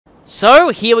So,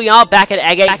 here we are back at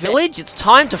Agate Village. It's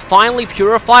time to finally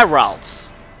purify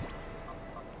Ralts.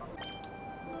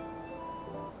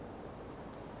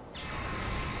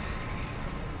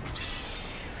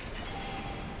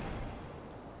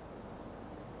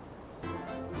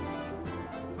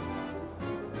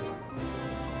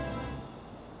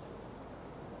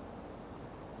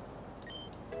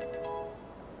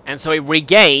 And so we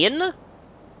regain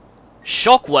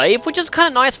Shockwave, which is kind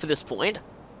of nice for this point.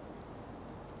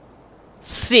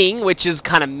 Sing, which is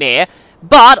kind of meh.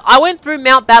 But I went through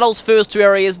Mount Battle's first two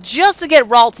areas just to get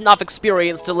Ralts enough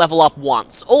experience to level up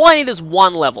once. All I need is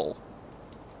one level.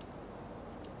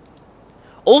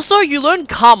 Also, you learn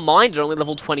Calm Mind at only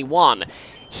level 21.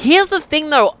 Here's the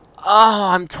thing though,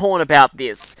 I'm torn about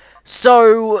this.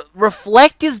 So,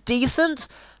 Reflect is decent.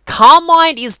 Calm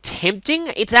Mind is tempting.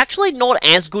 It's actually not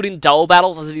as good in double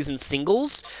battles as it is in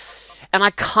singles. And I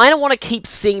kind of want to keep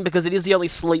Sing because it is the only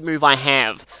sleep move I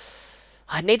have.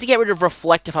 I need to get rid of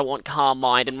Reflect if I want Calm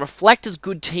Mind. And Reflect is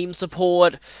good team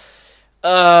support.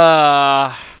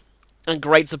 And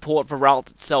great support for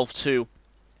Ralt itself too.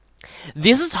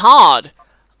 This is hard.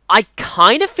 I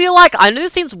kind of feel like, I know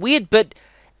this seems weird, but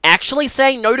actually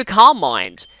saying no to Calm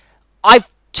Mind. I've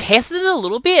tested it a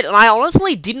little bit, and I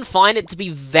honestly didn't find it to be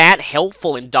that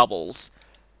helpful in doubles.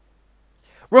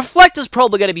 Reflect is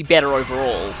probably going to be better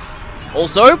overall.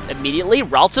 Also, immediately,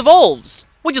 Ralts evolves,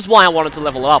 which is why I wanted to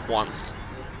level it up once.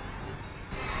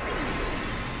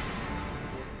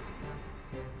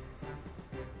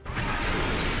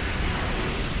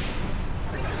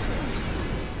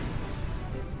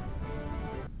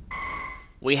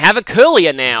 We have a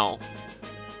Curlier now.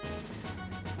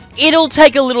 It'll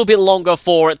take a little bit longer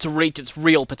for it to reach its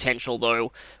real potential,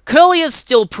 though. Curlier's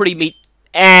still pretty meat...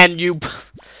 And you...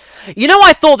 You know,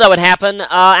 I thought that would happen.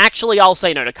 Actually, I'll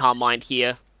say no to Calm Mind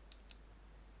here.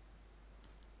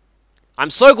 I'm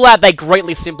so glad they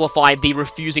greatly simplified the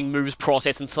refusing moves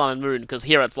process in Sun and Moon, because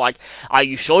here it's like, are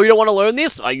you sure you don't want to learn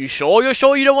this? Are you sure you're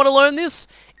sure you don't want to learn this?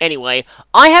 Anyway,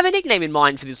 I have a nickname in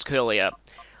mind for this Curlier.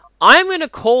 I'm going to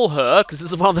call her, because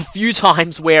this is one of the few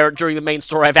times where, during the main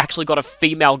story, I've actually got a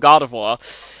female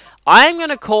Gardevoir. I'm going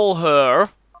to call her...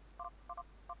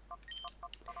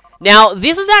 Now,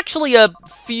 this is actually a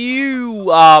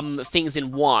few things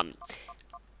in one.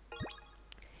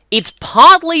 It's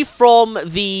partly from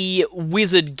the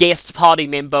wizard guest party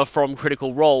member from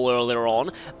Critical Role earlier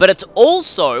on, but it's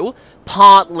also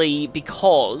partly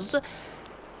because...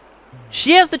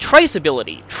 she has the Trace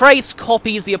ability. Trace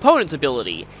copies the opponent's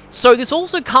ability. So this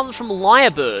also comes from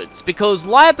Lyrebirds, because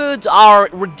Lyrebirds are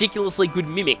ridiculously good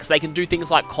mimics. They can do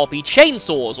things like copy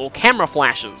chainsaws or camera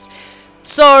flashes.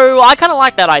 So I kind of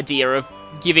like that idea of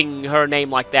giving her a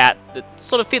name like that that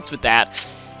sort of fits with that.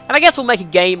 And I guess we'll make a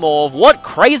game of what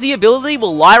crazy ability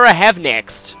will Lyra have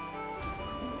next?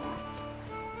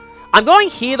 I'm going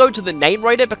here though to the name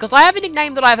rater because I have a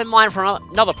nickname that I have in mind for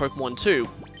another Pokemon too.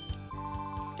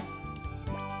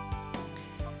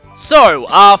 So,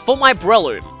 for my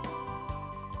Breloom.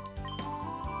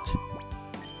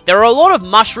 There are a lot of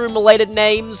mushroom-related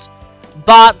names,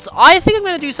 but I think I'm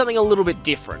going to do something a little bit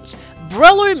different.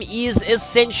 Breloom is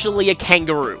essentially a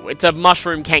kangaroo. It's a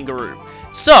mushroom kangaroo.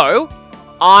 So,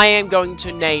 I am going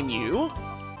to name you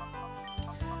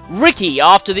Ricky,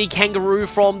 after the kangaroo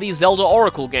from the Zelda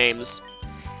Oracle games.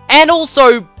 And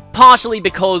also, partially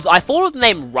because I thought of the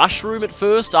name Rushroom at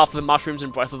first, after the mushrooms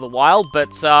in Breath of the Wild,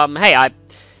 but, hey, I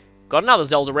got another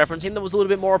Zelda reference in that was a little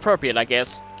bit more appropriate, I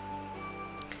guess.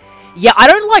 Yeah, I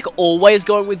don't like always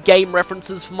going with game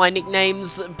references for my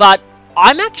nicknames, but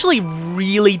I'm actually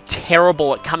really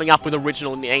terrible at coming up with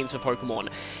original names for Pokemon.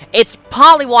 It's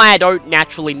partly why I don't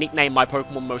naturally nickname my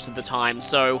Pokemon most of the time,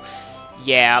 so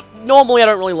yeah. Normally I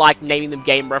don't really like naming them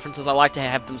game references, I like to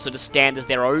have them sort of stand as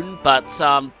their own, but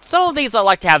some of these I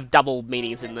like to have double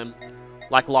meanings in them,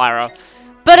 like Lyra.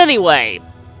 But anyway,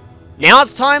 now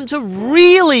it's time to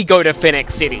really go to Phenac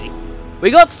City. We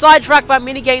got sidetracked by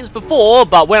minigames before,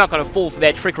 but we're not going to fall for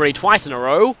their trickery twice in a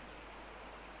row.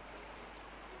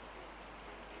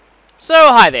 So,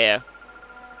 hi there.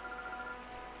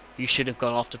 You should have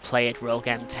gone off to play at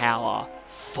Relgan Tower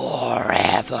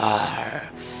forever.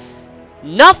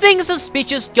 Nothing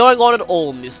suspicious going on at all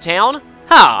in this town.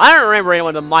 I don't remember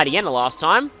anyone in the Mighty Enna last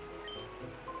time.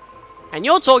 And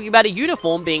you're talking about a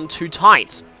uniform being too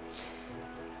tight.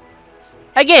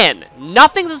 Again,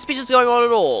 nothing suspicious going on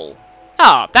at all.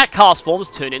 That cast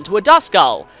form's turned into a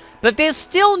Duskull. But there's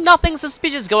still nothing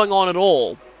suspicious going on at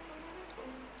all.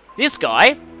 This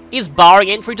guy is barring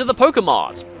entry to the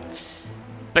Pokemart.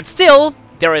 But still,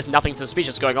 there is nothing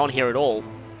suspicious going on here at all.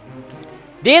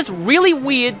 There's really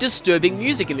weird, disturbing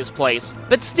music in this place,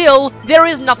 but still, there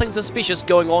is nothing suspicious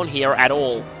going on here at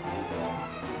all.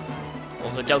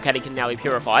 Also, Delcatty can now be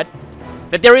purified.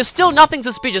 But there is still nothing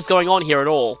suspicious going on here at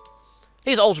all.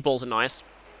 These Ultra Balls are nice.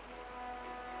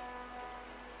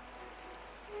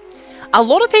 A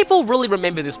lot of people really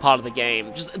remember this part of the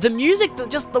game. Just the music,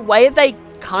 just the way they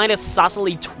kind of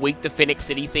subtly tweak the Phenac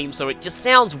City theme so it just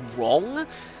sounds wrong.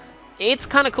 It's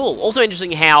kind of cool. Also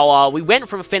interesting how we went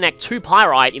from Phenac to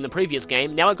Pyrite in the previous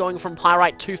game, now we're going from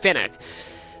Pyrite to Phenac.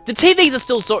 The TVs are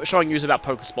still showing news about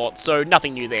Pokespots, so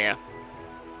nothing new there.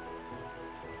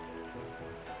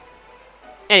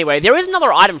 Anyway, there is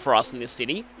another item for us in this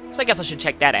city, so I guess I should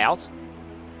check that out.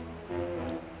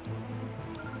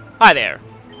 Hi there.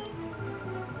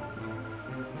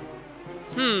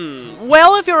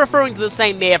 Well, if you're referring to the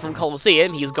same mayor from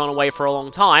Colosseum, he's gone away for a long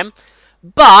time.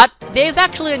 But, there's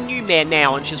actually a new mayor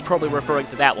now, and she's probably referring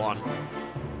to that one.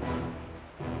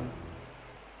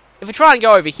 If we try and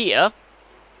go over here,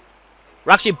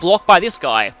 we're actually blocked by this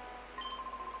guy.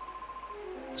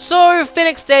 So,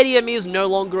 Phenac Stadium is no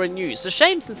longer in use. A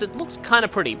shame since it looks kind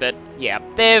of pretty, but yeah,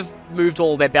 they've moved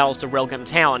all their battles to Railgun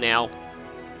Tower now.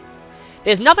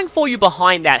 There's nothing for you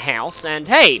behind that house, and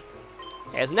hey,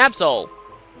 there's an Absol.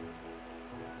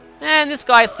 And this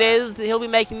guy says that he'll be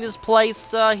making this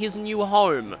place his new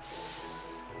home.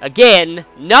 Again,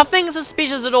 nothing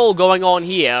suspicious at all going on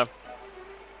here.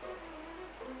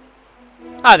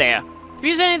 Hi there. Have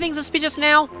you seen anything suspicious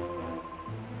now?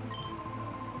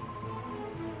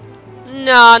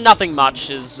 Nah, nothing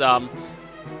much is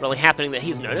really happening that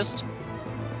he's noticed.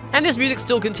 And this music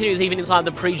still continues even inside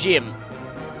the pre-gym.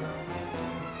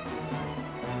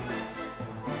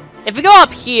 If we go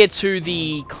up here to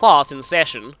the class in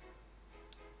session...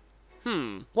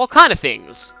 what kind of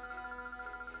things?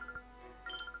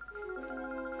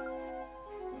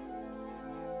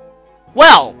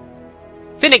 Well,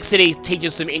 Phenac City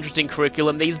teaches some interesting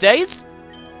curriculum these days.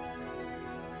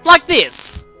 Like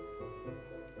this.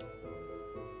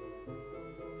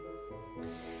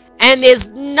 And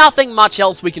there's nothing much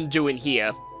else we can do in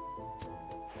here.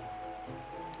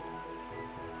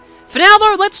 For now,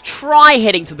 though, let's try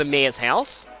heading to the mayor's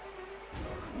house.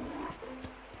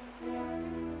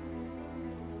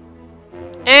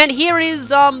 And here is,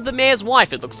 the mayor's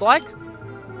wife, it looks like.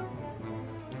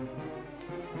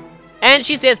 And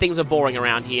she says things are boring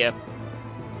around here.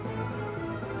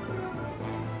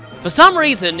 For some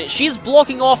reason, she's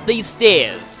blocking off these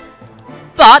stairs.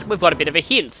 But we've got a bit of a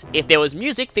hint. If there was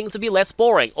music, things would be less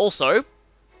boring. Also,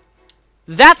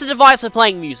 that's a device for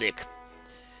playing music.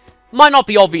 Might not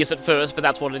be obvious at first, but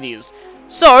that's what it is.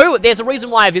 So, there's a reason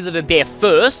why I visited there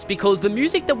first, because the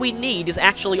music that we need is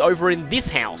actually over in this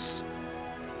house.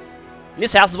 And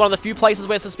this house is one of the few places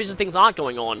where suspicious things aren't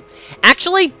going on.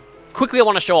 Actually, quickly I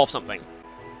want to show off something.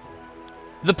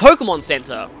 The Pokemon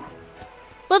Center.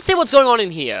 Let's see what's going on in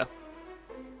here.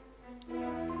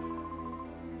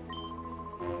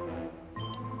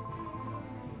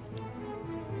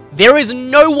 There is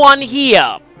no one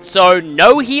here, so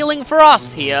no healing for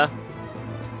us here.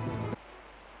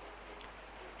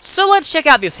 So let's check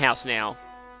out this house now.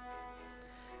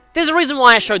 There's a reason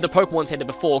why I showed the Pokemon Center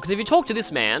before, because if you talk to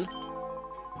this man...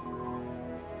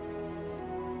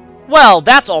 Well,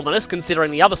 that's ominous,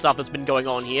 considering the other stuff that's been going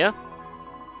on here.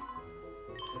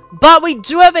 But we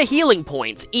do have a healing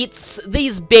point. It's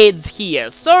these beds here,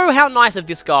 so how nice of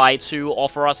this guy to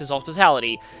offer us his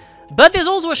hospitality. But there's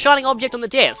also a shining object on the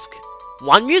desk.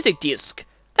 One music disc.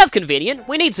 That's convenient,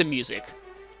 we need some music.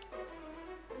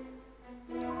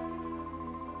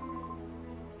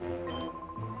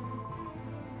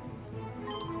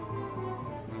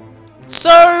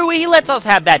 So, he lets us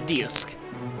have that disc.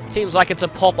 Seems like it's a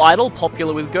pop idol,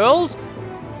 popular with girls.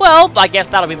 Well, I guess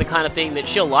that'll be the kind of thing that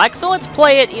she'll like, so let's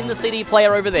play it in the CD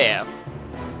player over there.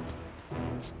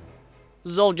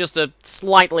 This is all just a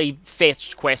slightly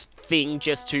fetch quest thing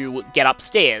just to get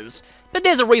upstairs. But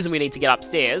there's a reason we need to get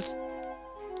upstairs.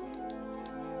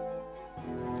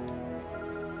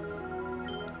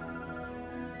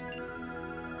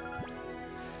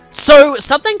 So,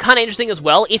 something kind of interesting as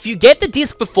well, if you get the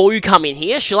disc before you come in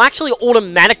here, she'll actually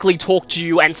automatically talk to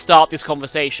you and start this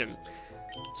conversation.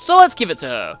 So let's give it to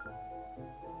her.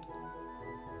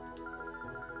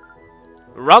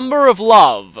 Rumber of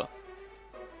Love.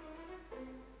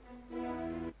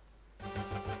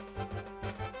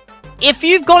 If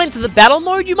you've gone into the battle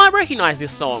mode, you might recognize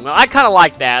this song. I kind of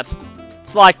like that.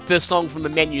 It's like the song from the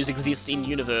menus exists in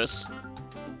universe.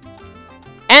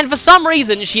 And for some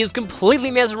reason, she is completely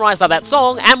mesmerized by that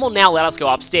song and will now let us go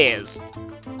upstairs.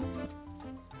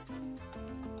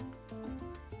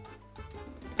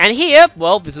 And here,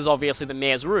 well, this is obviously the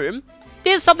mayor's room.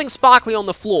 there's something sparkly on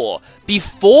the floor.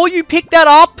 Before you pick that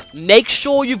up, make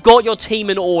sure you've got your team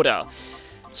in order.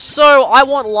 So, I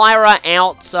want Lyra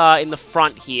out in the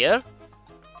front here.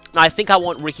 And I think I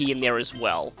want Ricky in there as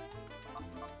well.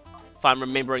 If I'm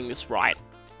remembering this right.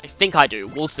 I think I do.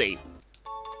 We'll see.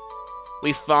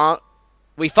 We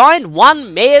find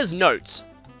one mayor's note.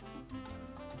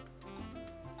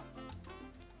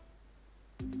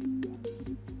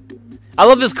 I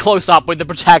love this close-up with the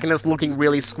protagonist looking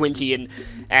really squinty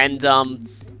and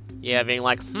yeah, being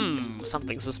like,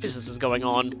 something suspicious is going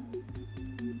on.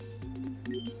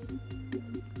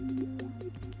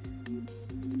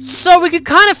 So we could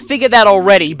kind of figure that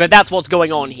already, but that's what's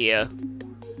going on here.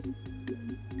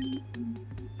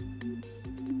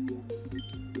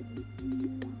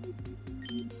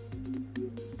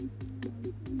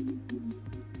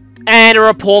 And a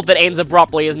report that ends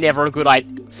abruptly is never a good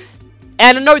idea.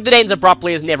 And a note that ends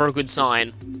abruptly is never a good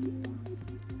sign.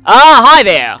 Ah, hi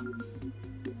there!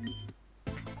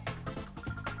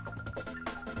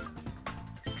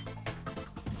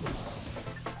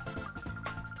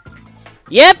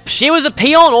 Yep, she was a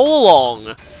peon all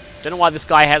along. Don't know why this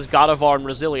guy has Gardevoir and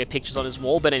Roselia pictures on his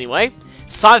wall, but anyway.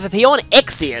 Cipher peon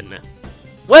Exian.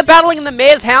 We're battling in the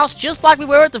mayor's house just like we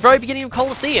were at the very beginning of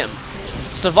Colosseum.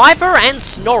 Survivor and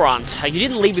Snorunt. You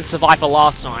didn't lead with Survivor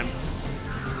last time.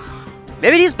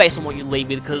 Maybe it is based on what you lead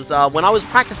with, because when I was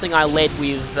practicing I led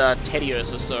with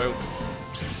Teddiursa, so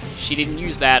she didn't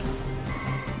use that.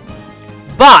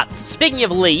 But, speaking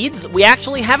of leads, we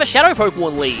actually have a Shadow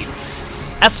Pokemon lead.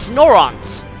 A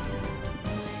Snorunt.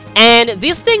 And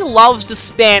this thing loves to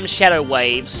spam Shadow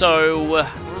Wave, so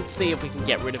let's see if we can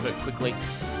get rid of it quickly.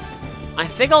 I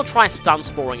think I'll try Stun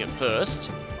Sporing it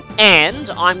first. And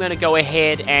I'm going to go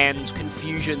ahead and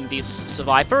Confusion this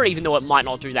Survivor, even though it might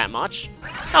not do that much.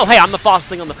 Oh, hey, I'm the fastest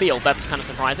thing on the field. That's kind of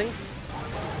surprising.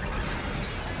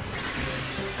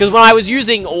 Because when I was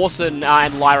using Orson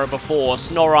and Lyra before,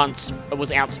 Snorunt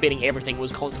was outspeeding everything,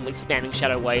 was constantly spamming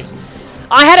Shadow Waves.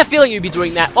 I had a feeling you'd be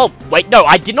doing that. Oh, wait, no,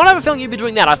 I did not have a feeling you'd be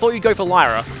doing that. I thought you'd go for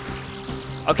Lyra.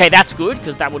 Okay, that's good,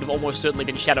 because that would have almost certainly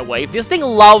been Shadow Wave. This thing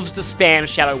loves to spam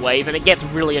Shadow Wave, and it gets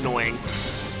really annoying.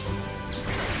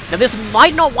 Now, this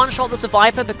might not one-shot the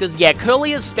Survivor, because, yeah,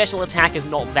 Curlia's special attack is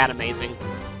not that amazing.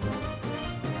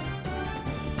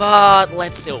 But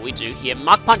let's see what we do here.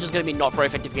 Mach Punch is going to be not very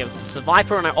effective against the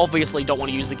Survivor, and I obviously don't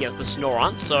want to use it against the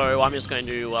Snorunt, so I'm just going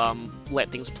to let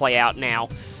things play out now.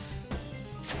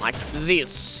 Like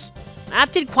this.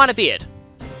 That did quite a bit.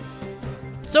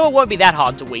 So it won't be that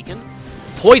hard to weaken.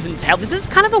 Poison Tail. This is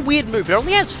kind of a weird move. It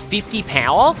only has 50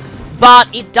 power,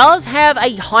 but it does have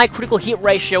a high critical hit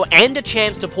ratio and a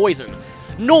chance to poison.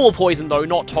 Normal poison, though,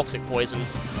 not toxic poison.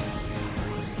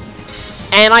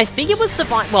 And I think it was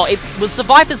Survivor... Well, it was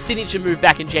Survivor's signature move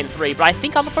back in Gen 3, but I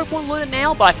think other Pokemon learn it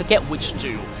now, but I forget which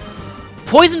two.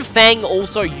 Poison Fang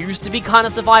also used to be kind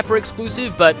of Survivor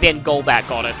exclusive, but then Golbat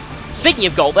got it. Speaking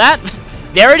of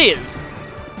Golbat, there it is.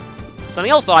 Something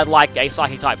else that I'd like a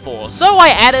Psychic type for. So I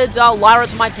added Lyra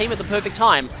to my team at the perfect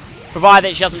time, provided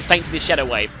that she doesn't faint to this Shadow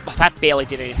Wave. Oh, that barely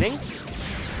did anything.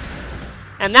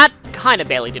 And that kind of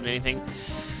barely did anything.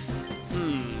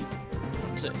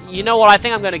 You know what, I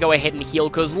think I'm going to go ahead and heal,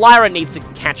 because Lyra needs to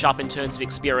catch up in terms of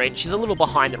experience. She's a little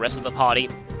behind the rest of the party.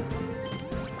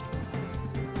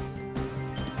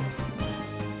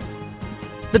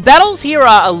 The battles here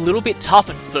are a little bit tough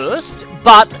at first,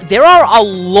 but there are a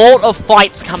lot of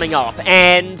fights coming up,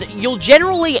 and you'll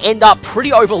generally end up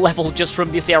pretty over-leveled just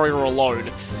from this area alone,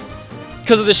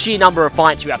 because of the sheer number of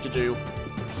fights you have to do.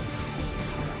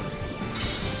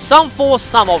 Some force,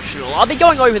 some optional. I'll be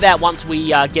going over that once we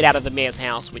get out of the mayor's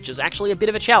house, which is actually a bit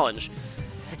of a challenge.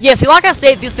 Yeah, see, like I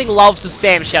said, this thing loves to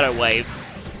spam Shadow Wave.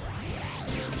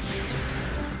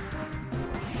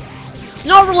 It's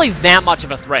not really that much of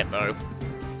a threat, though.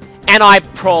 And I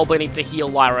probably need to heal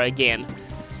Lyra again.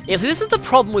 Yeah, so this is the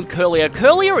problem with Curlia.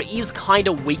 Curlia is kind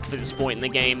of weak for this point in the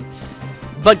game.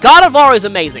 But Gardevoir is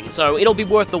amazing, so it'll be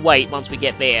worth the wait once we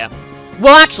get there.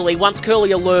 Well, actually, once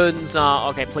Curlia learns...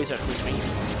 okay, please don't flinch me.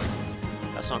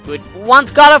 That's not good.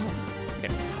 Once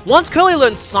Curly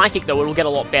learns Psychic, though, it'll get a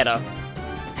lot better.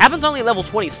 Happens only at level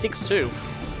 26, too.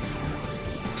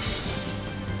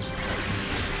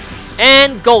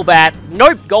 And Golbat.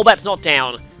 Nope, Golbat's not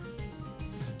down.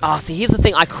 See, here's the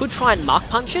thing. I could try and Mach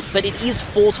Punch it, but it is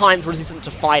 4 times resistant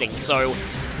to fighting, so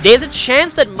there's a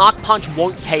chance that Mach Punch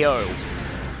won't KO.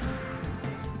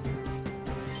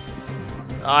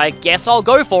 I guess I'll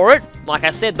go for it. Like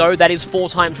I said, though, that is 4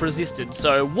 times resisted,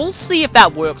 so we'll see if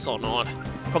that works or not.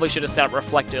 Probably should have set up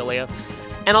Reflect earlier.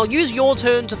 And I'll use your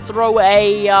turn to throw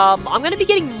a... I'm going to be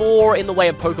getting more in the way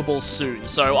of Pokeballs soon,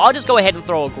 so I'll just go ahead and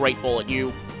throw a Great Ball at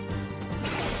you.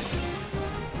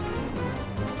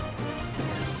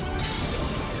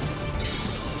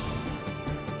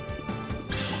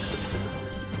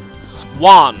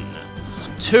 1,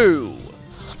 2,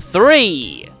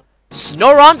 3.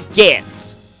 Snorunt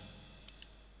gets.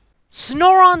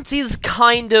 Snorunt is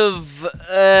kind of,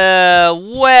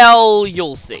 well,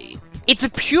 you'll see. It's a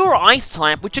pure ice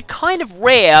type, which are kind of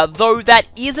rare, though that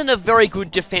isn't a very good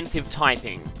defensive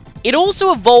typing. It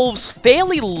also evolves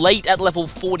fairly late at level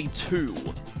 42,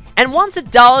 and once it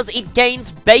does, it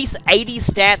gains base 80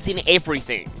 stats in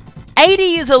everything. 80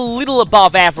 is a little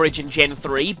above average in Gen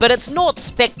 3, but it's not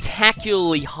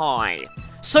spectacularly high.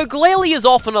 So Glalie is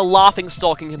often a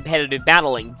laughingstock in competitive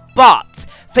battling, but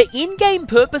for in-game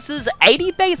purposes,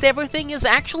 80 base everything is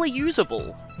actually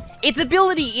usable. Its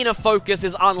ability Inner Focus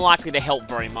is unlikely to help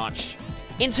very much.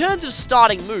 In terms of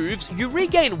starting moves, you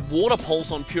regain Water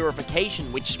Pulse on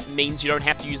Purification, which means you don't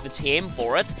have to use the TM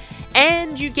for it,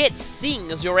 and you get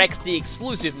Sing as your XD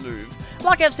exclusive move.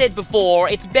 Like I've said before,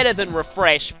 it's better than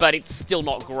Refresh, but it's still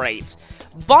not great.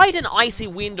 Bite and Icy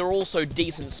Wind are also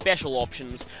decent special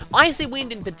options. Icy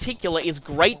Wind in particular is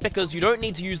great because you don't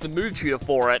need to use the move tutor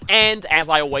for it, and, as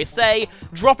I always say,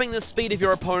 dropping the speed of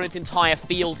your opponent's entire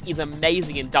field is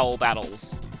amazing in double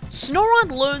battles.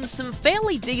 Snorunt learns some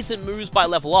fairly decent moves by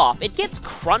level up. It gets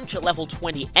Crunch at level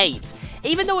 28.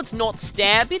 Even though it's not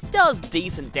Stab, it does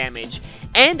decent damage.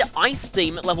 And Ice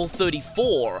Beam at level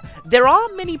 34. There are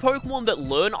many Pokemon that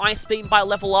learn Ice Beam by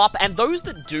level up, and those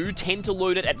that do tend to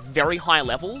learn it at very high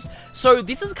levels, so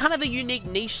this is kind of a unique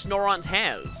niche Snorunt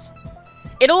has.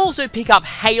 It'll also pick up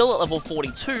Hail at level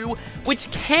 42,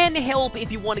 which can help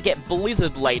if you want to get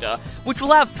Blizzard later, which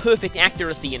will have perfect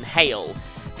accuracy in Hail.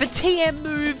 For TM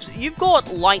moves, you've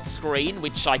got Light Screen,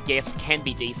 which I guess can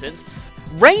be decent.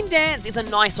 Rain Dance is a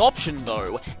nice option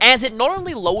though, as it not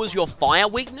only lowers your fire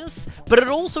weakness, but it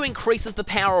also increases the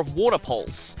power of Water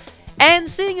Pulse. And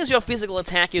seeing as your physical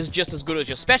attack is just as good as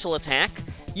your special attack,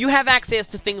 you have access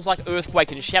to things like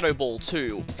Earthquake and Shadow Ball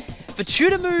too. For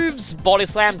tutor moves, Body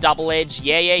Slam, Double Edge,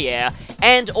 yeah.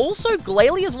 And also,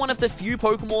 Glalie is one of the few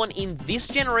Pokemon in this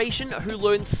generation who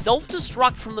learns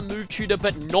Self-Destruct from the move tutor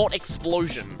but not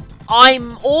Explosion.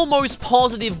 I'm almost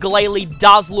positive Glalie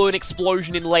does learn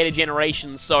Explosion in later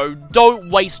generations, so don't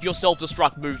waste your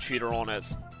Self-Destruct move tutor on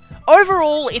it.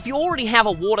 Overall, if you already have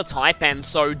a Water type and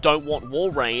so don't want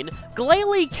Walrein,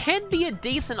 Glalie can be a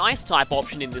decent Ice type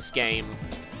option in this game.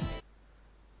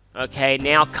 Okay,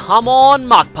 now come on,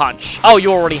 Mach Punch. Oh,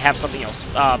 you already have something else.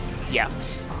 Yeah.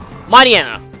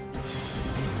 Mightyena.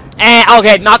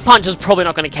 Okay, Mach Punch is probably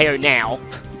not going to KO now.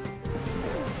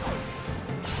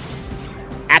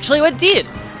 Actually, it did.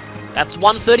 That's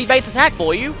 130 base attack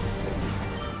for you.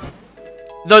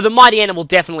 Though the Mightyena will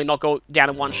definitely not go down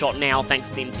in one shot now,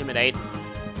 thanks to the Intimidate.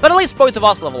 But at least both of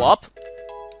us level up.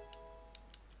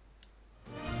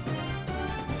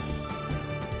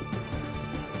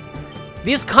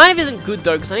 This kind of isn't good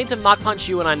though, because I need to Mach Punch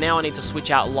you and I need to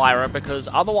switch out Lyra, because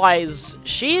otherwise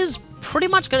she is pretty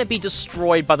much going to be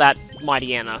destroyed by that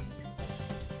Mightyena.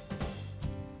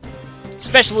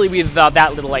 Especially with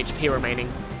that little HP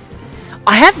remaining.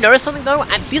 I have noticed something though,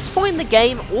 at this point in the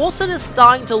game, Orson is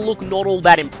starting to look not all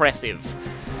that impressive.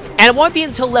 And it won't be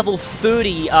until level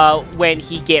 30 when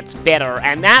he gets better,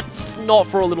 and that's not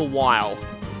for a little while.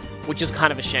 Which is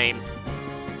kind of a shame.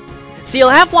 See,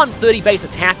 I'll have 130 base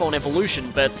attack on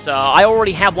Evolution, but I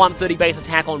already have 130 base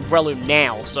attack on Breloom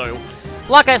now, so...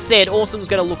 Like I said, Awesome's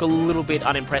going to look a little bit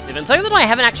unimpressive. And something that I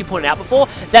haven't actually pointed out before,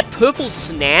 that purple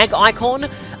snag icon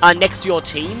next to your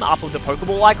team, up of the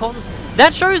Pokeball icons,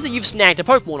 that shows that you've snagged a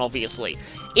Pokemon, obviously.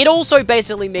 It also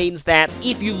basically means that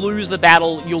if you lose the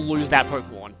battle, you'll lose that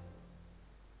Pokemon.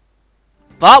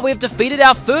 But we've defeated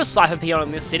our first Cipher Peon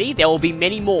in this city, there will be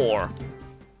many more.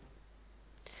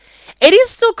 It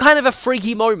is still kind of a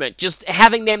freaky moment, just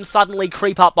having them suddenly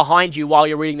creep up behind you while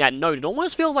you're reading that note. It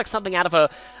almost feels like something out of a,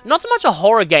 not so much a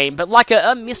horror game, but like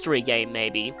a mystery game,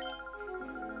 maybe.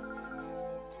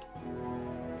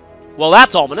 Well,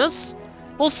 that's ominous.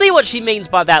 We'll see what she means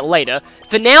by that later.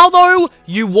 For now, though,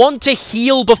 you want to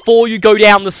heal before you go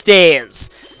down the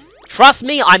stairs. Trust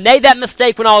me, I made that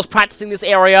mistake when I was practicing this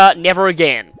area. Never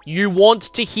again. You want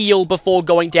to heal before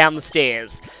going down the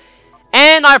stairs.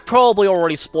 And I've probably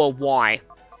already spoiled why.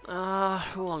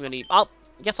 Who I'm gonna... I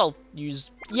guess I'll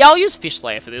use... Yeah, I'll use Fish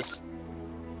Slayer for this.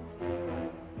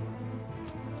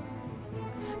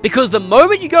 Because the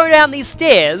moment you go down these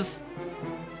stairs...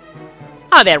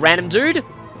 Hi there, random dude.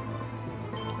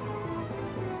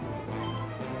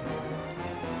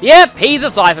 Yep, he's a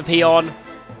Cipher Peon.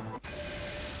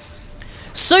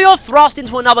 So you're thrust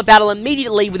into another battle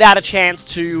immediately without a chance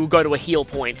to go to a heal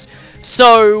point.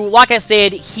 So, like I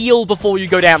said, heal before you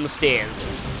go down the stairs.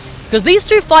 Because these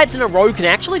two fights in a row can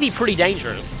actually be pretty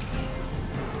dangerous.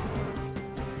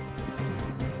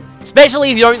 Especially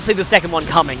if you don't see the second one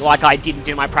coming, like I didn't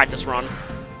in my practice run.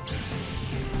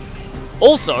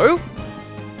 Also,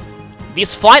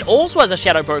 this fight also has a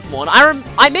Shadow Pokemon.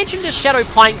 I mentioned a Shadow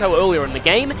Pineco earlier in the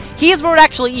game. Here's where it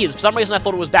actually is. For some reason I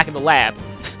thought it was back in the lab.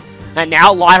 And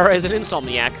now Lyra is an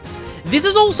Insomniac. This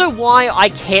is also why I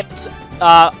kept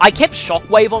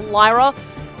Shockwave on Lyra.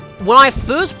 When I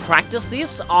first practiced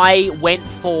this, I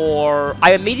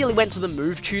immediately went to the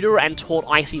move tutor and taught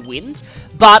Icy Wind,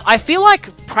 but I feel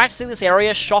like practicing this area,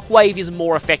 Shockwave is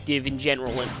more effective in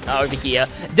general over here.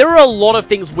 There are a lot of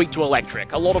things weak to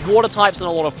electric, a lot of water types and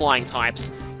a lot of flying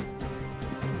types.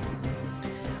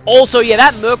 Also, yeah,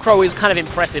 that Murkrow is kind of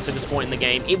impressive at this point in the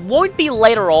game. It won't be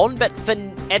later on, but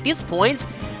at this point,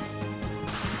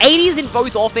 80s in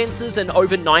both offenses and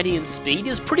over 90 in speed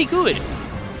is pretty good.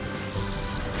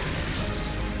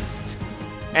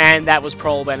 And that was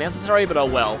probably unnecessary, but oh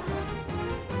well.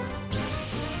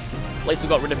 At least we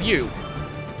got rid of you.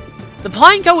 The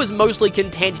Pineco is mostly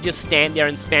content to just stand there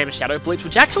and spam Shadow Blitz,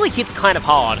 which actually hits kind of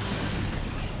hard.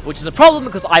 Which is a problem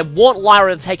because I want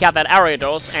Lyra to take out that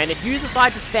Ariados, and if you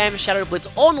decide to spam Shadow Blitz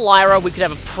on Lyra, we could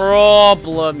have a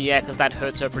problem, yeah, because that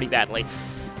hurts her pretty badly.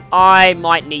 I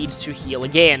might need to heal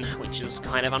again, which is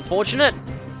kind of unfortunate.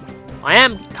 I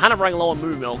am kind of running low on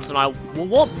Moo Milks, and I will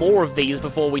want more of these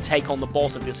before we take on the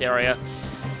boss of this area.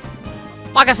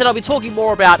 Like I said, I'll be talking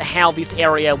more about how this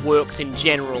area works in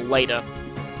general later.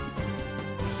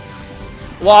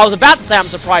 Well, I was about to say I'm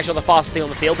surprised you're the fastest thing on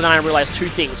the field, but then I realized two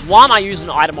things. One, I used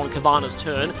an item on Kavana's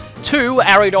turn. Two,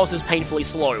 Ariados is painfully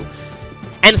slow.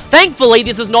 And thankfully,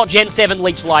 this is not Gen 7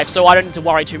 Leech Life, so I don't need to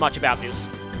worry too much about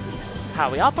this.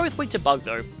 We are both weak to Bug,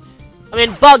 though. I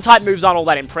mean, Bug-type moves aren't all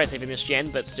that impressive in this gen,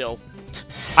 but still.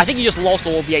 I think you just lost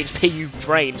all of the HP you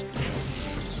drained.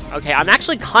 Okay, I'm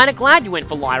actually kind of glad you went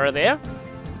for Lyra there.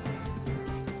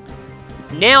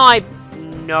 Now I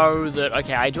know that,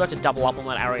 okay, I do have to double up on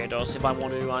that Ariados if I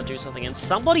want to do something. And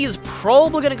somebody is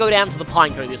probably going to go down to the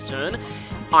Pineco this turn.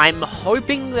 I'm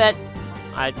hoping that...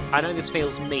 I know this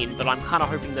feels mean, but I'm kind of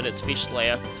hoping that it's Fish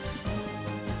Slayer.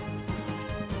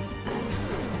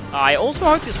 I also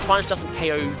hope this Crunch doesn't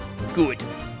KO good.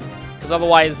 Because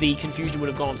otherwise the confusion would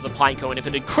have gone onto the Pineco, and if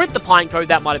it had crit the Pineco,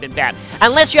 that might have been bad.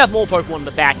 Unless you have more Pokemon in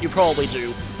the back, you probably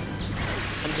do.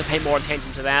 I need to pay more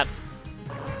attention to that.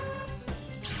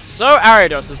 So,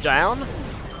 Ariados is down.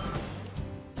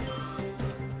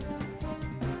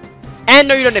 And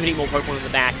no, you don't have any more Pokemon in the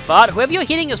back, but whoever you're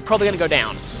hitting is probably going to go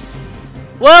down.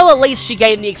 Well, at least she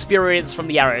gained the experience from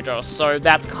the Ariados, so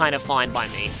that's kind of fine by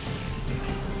me.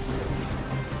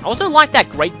 I also like that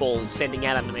Great Ball sending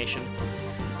out animation.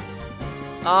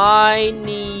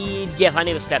 Yes, I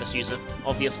need a status user,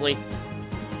 obviously.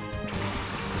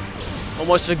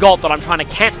 Almost forgot that I'm trying to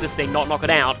catch this thing, not knock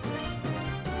it out.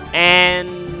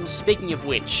 And speaking of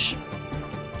which...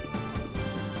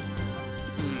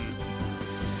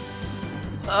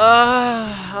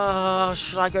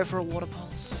 should I go for a Water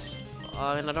Pulse?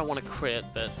 And I don't want to crit,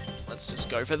 but let's just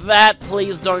go for that.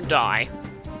 Please don't die.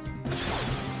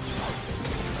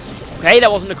 Okay,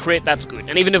 that wasn't a crit, that's good.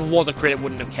 And even if it was a crit, it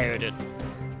wouldn't have KO'd it.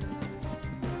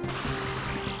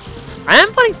 I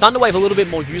am finding Thunder Wave a little bit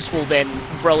more useful than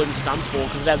Breloom Stun Spore,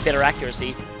 because it has better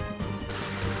accuracy.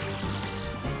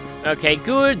 Okay,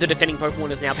 good. The defending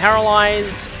Pokemon is now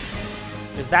paralyzed.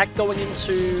 Is that going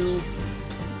into...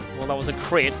 Well, that was a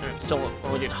crit, and it still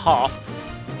only did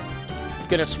half.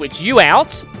 Gonna switch you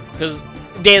out, because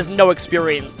there's no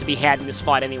experience to be had in this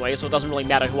fight anyway, so it doesn't really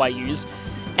matter who I use.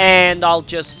 And I'll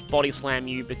just Body Slam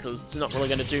you, because it's not really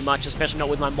going to do much, especially not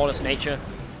with my modest nature.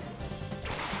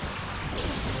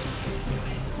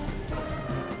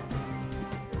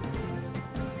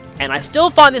 And I still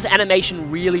find this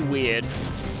animation really weird.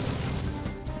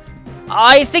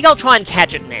 I think I'll try and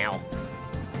catch it now.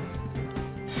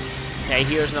 Okay,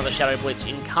 here's another Shadow Blitz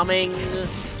incoming.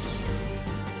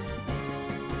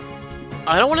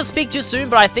 I don't want to speak too soon,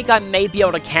 but I think I may be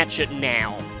able to catch it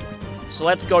now. So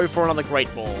let's go for another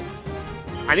Great Ball.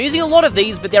 I'm using a lot of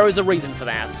these, but there is a reason for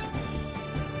that.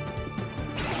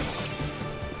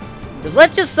 Because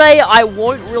let's just say I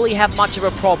won't really have much of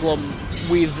a problem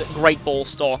with Great Ball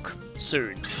stock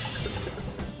soon.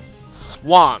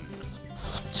 1,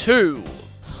 2,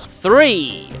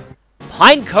 3.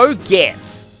 Pineco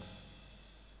gets.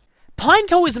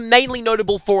 Pineco is mainly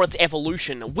notable for its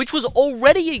evolution, which was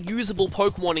already a usable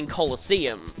Pokemon in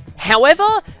Colosseum. However,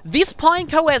 this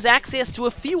Pineco has access to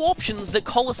a few options that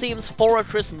Colosseum's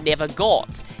Fortress never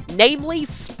got, namely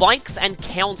Spikes and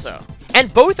Counter.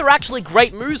 And both are actually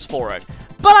great moves for it,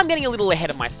 but I'm getting a little ahead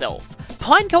of myself.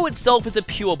 Pineco itself is a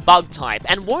pure bug type,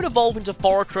 and won't evolve into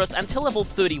Fortress until level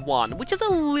 31, which is a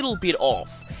little bit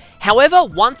off. However,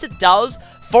 once it does,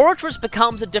 Fortress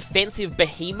becomes a defensive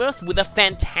behemoth with a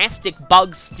fantastic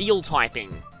bug steel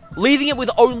typing, leaving it with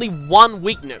only one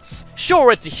weakness.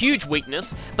 Sure, it's a huge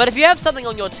weakness, but if you have something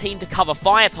on your team to cover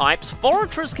fire types,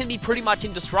 Fortress can be pretty much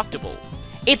indestructible.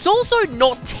 It's also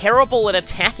not terrible at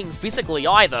attacking physically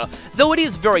either, though it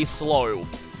is very slow.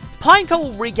 Pineco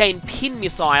will regain Pin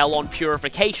Missile on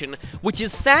Purification, which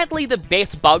is sadly the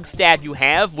best bug stab you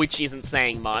have, which isn't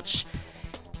saying much.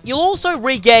 You'll also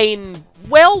regain...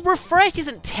 well, Refresh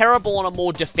isn't terrible on a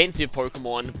more defensive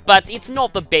Pokemon, but it's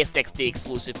not the best XD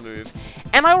exclusive move.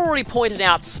 And I already pointed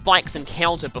out Spikes and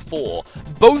Counter before.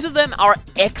 Both of them are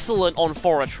excellent on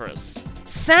Fortress.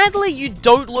 Sadly, you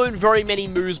don't learn very many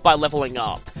moves by leveling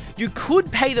up. You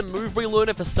could pay the move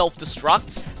relearner for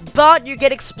self-destruct, but you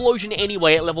get Explosion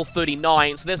anyway at level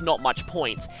 39, so there's not much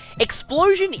point.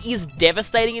 Explosion is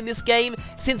devastating in this game,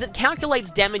 since it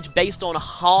calculates damage based on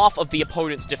half of the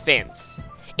opponent's defense.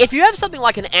 If you have something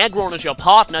like an Aggron as your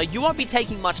partner, you won't be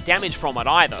taking much damage from it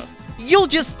either. You'll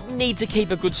just need to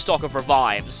keep a good stock of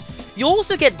revives. You'll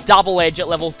also get Double Edge at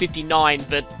level 59,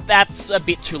 but that's a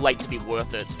bit too late to be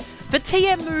worth it. For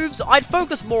TM moves, I'd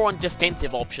focus more on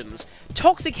defensive options.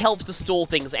 Toxic helps to stall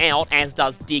things out, as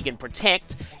does Dig and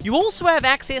Protect. You also have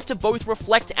access to both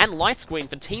Reflect and Light Screen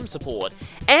for team support.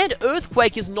 And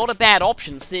Earthquake is not a bad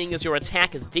option, seeing as your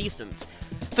attack is decent.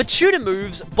 For tutor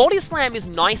moves, Body Slam is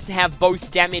nice to have both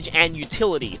damage and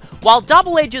utility, while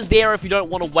Double Edge is there if you don't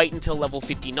want to wait until level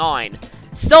 59.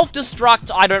 Self-Destruct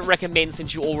I don't recommend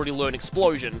since you already learn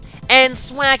Explosion, and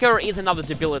Swagger is another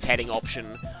debilitating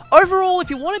option. Overall, if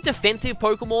you want a defensive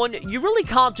Pokemon, you really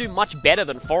can't do much better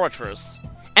than Fortress.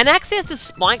 And access to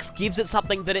Spikes gives it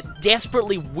something that it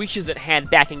desperately wishes it had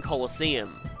back in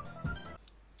Colosseum.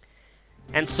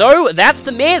 And so, that's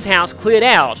the Mayor's House cleared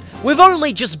out. We've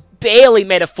only just barely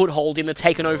made a foothold in the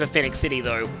taken over Phenac City,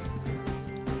 though.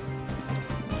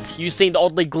 You seemed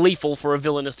oddly gleeful for a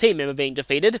villainous team member being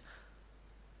defeated.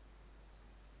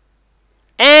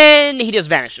 And he just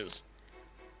vanishes.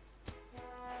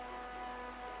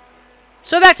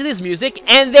 So back to this music,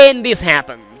 and then this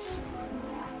happens.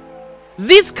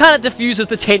 This kind of diffuses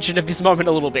the tension of this moment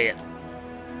a little bit.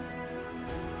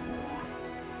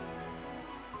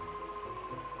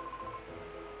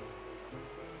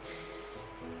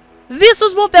 This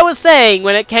was what they were saying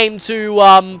when it came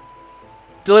to,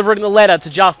 delivering the letter to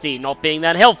Justy not being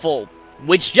that helpful.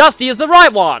 Which Justy is the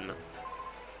right one?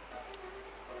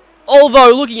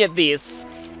 Although, looking at this,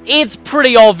 it's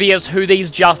pretty obvious who these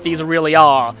Justies really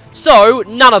are. So,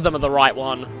 none of them are the right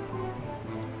one.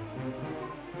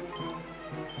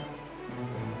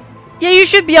 Yeah, you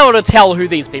should be able to tell who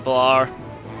these people are.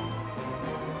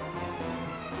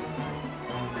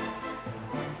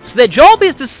 So their job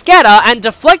is to scatter and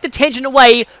deflect attention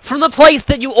away from the place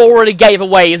that you already gave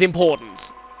away as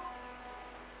important.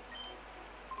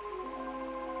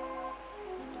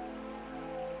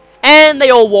 And they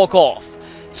all walk off.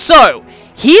 So,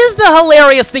 here's the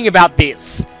hilarious thing about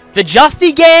this. The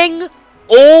Justy gang,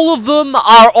 all of them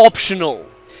are optional.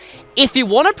 If you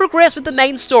want to progress with the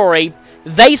main story,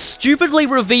 they stupidly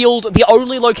revealed the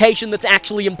only location that's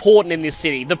actually important in this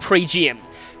city, the pre-gym.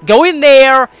 Go in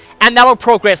there, and that'll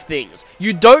progress things.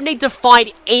 You don't need to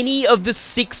fight any of the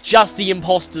 6 Justy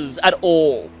imposters at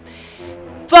all.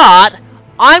 But,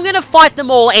 I'm gonna fight them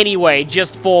all anyway,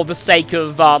 just for the sake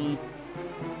of, I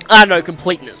don't know,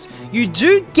 completeness. You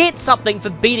do get something for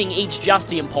beating each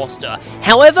Justy imposter.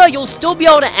 However, you'll still be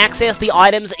able to access the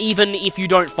items even if you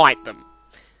don't fight them.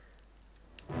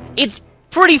 It's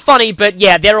pretty funny, but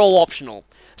yeah, they're all optional.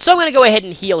 So I'm going to go ahead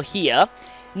and heal here.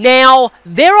 Now,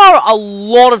 there are a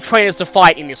lot of trainers to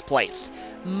fight in this place.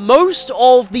 Most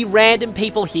of the random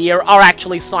people here are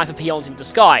actually Cipher peons in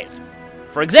disguise.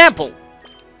 For example,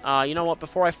 you know what,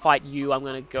 before I fight you, I'm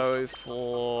going to go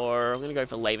for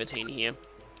Lavatine here.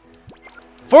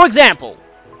 For example,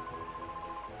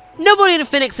 nobody in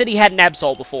Phenac City had an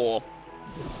Absol before.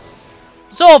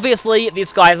 So obviously,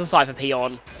 this guy is a Cipher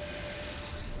peon.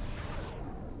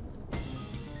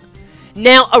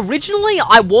 Now, originally,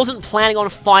 I wasn't planning on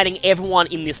fighting everyone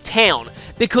in this town,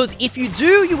 because if you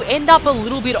do, you end up a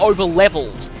little bit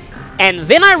over-leveled. And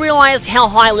then I realized how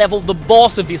high-level the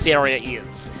boss of this area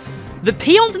is. The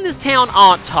peons in this town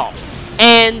aren't tough,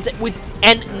 and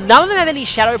none of them have any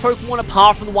Shadow Pokemon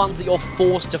apart from the ones that you're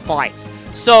forced to fight.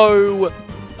 So,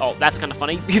 oh, that's kind of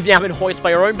funny. You've now been hoisted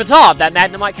by your own petard. That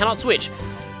Magnemite cannot switch.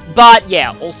 But,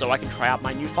 yeah, also, I can try out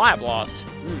my new Fire Blast.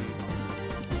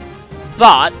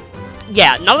 But,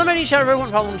 yeah, none of them have any Shadow Pokemon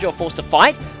problems you're forced to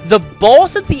fight. The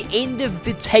boss at the end of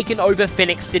the taken over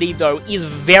Phenac City, though, is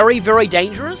very, very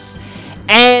dangerous.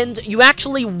 And you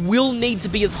actually will need to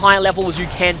be as high level as you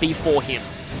can be for him.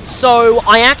 So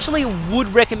I actually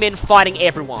would recommend fighting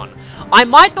everyone. I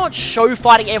might not show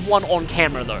fighting everyone on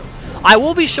camera though. I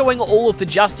will be showing all of the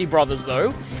Justy brothers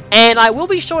though, and I will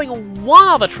be showing one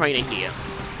other trainer here.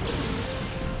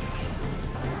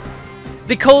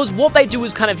 Because what they do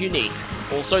is kind of unique.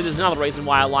 Also, there's another reason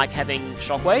why I like having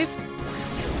Shockwave.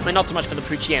 I mean, not so much for the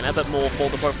Poochyena, but more for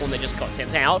the Pokemon that just got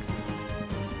sent out.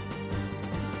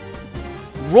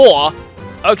 Roar?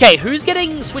 Okay, who's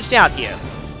getting switched out here?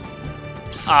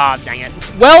 Ah, dang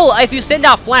it. Well, if you send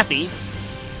out Flaffy...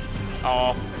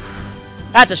 Oh,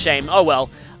 that's a shame. Oh, well.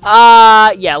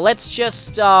 Yeah, let's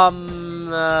just, what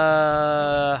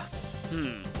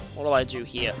do I do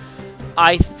here?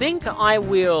 I think I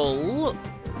will...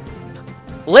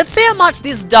 Let's see how much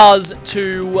this does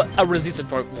to a resistant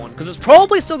Pokemon, because it's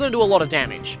probably still going to do a lot of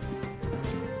damage.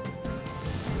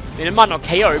 I mean, it might not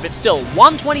KO, but still,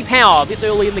 120 power this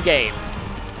early in the game.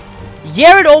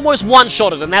 Yeah, it almost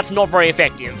one-shotted, and that's not very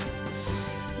effective.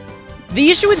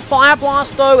 The issue with Fire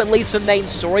Blast, though, at least for main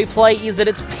story play, is that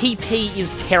its PP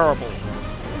is terrible.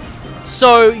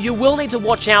 So, you will need to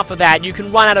watch out for that. You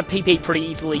can run out of PP pretty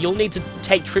easily. You'll need to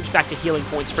take trips back to healing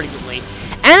points frequently.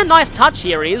 And a nice touch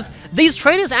here is, these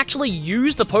trainers actually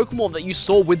use the Pokemon that you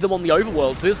saw with them on the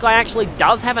overworld, so this guy actually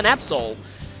does have an Absol.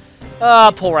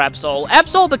 Poor Absol.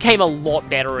 Absol became a lot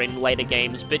better in later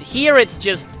games, but here it's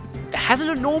just... It has an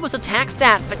enormous attack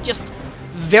stat, but just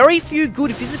very few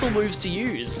good physical moves to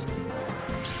use.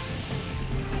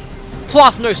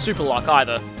 Plus, no Super Luck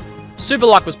either. Super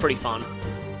Luck was pretty fun.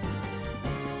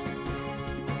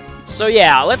 So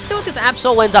yeah, let's see what this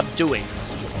Absol ends up doing.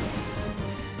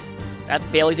 That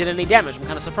barely did any damage, I'm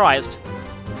kind of surprised.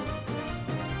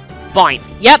 Bite.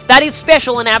 Yep, that is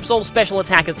special, and Absol's special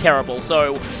attack is terrible,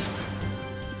 so...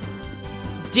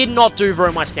 Did not do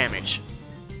very much damage.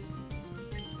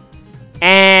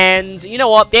 And, you know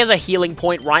what, there's a healing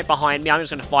point right behind me, I'm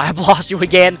just going to Fire Blast you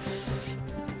again.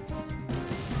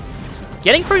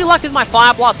 Getting pretty lucky with my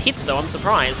Fire Blast hits, though, I'm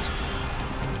surprised.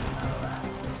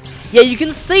 Yeah, you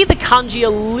can see the kanji a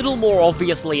little more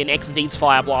obviously in XD's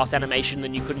Fire Blast animation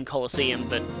than you could in Colosseum,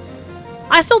 but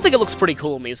I still think it looks pretty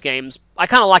cool in these games. I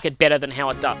kind of like it better than how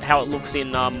it looks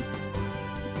in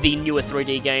the newer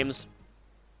 3D games.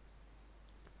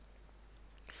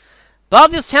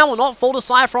 But this town will not fall to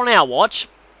Cipher on our watch.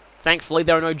 Thankfully,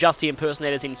 there are no Justy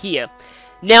impersonators in here.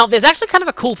 Now, there's actually kind of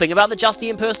a cool thing about the Justy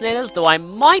impersonators, though I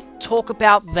might talk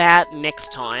about that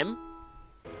next time.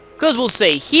 Because we'll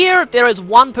see. Here, there is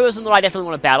one person that I definitely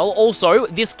want to battle. Also,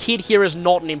 this kid here is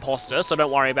not an imposter, so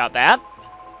don't worry about that.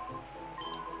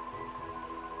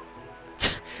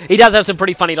 He does have some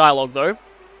pretty funny dialogue, though.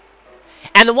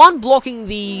 And the one blocking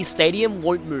the stadium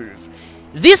won't move.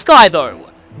 This guy, though,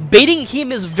 beating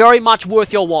him is very much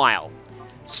worth your while.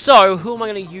 So, who am I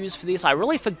going to use for this? I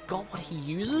really forgot what he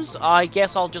uses. I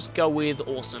guess I'll just go with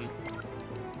Orson.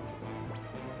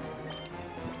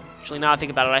 Actually, now I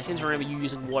think about it, I seem to remember you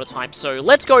using water type, so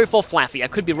let's go for Flaffy. I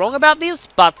could be wrong about this,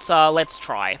 but let's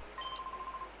try.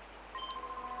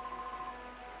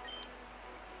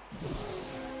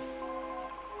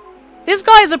 This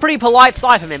guy is a pretty polite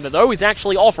Cipher member, though. He's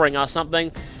actually offering us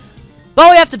something.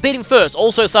 But we have to beat him first.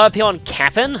 Also, Cyberpion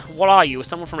Cap'n? What are you?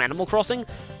 Someone from Animal Crossing?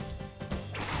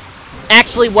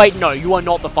 Actually, wait, no. You are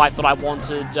not the fight that I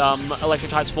wanted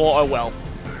Electric types for. Oh, well.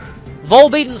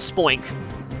 Volbeat and Spoink.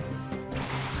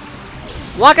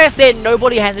 Like I said,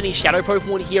 nobody has any Shadow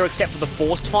Pokemon here except for the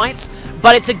forced fights.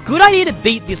 But it's a good idea to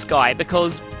beat this guy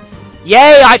because...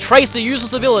 Yay, I traced a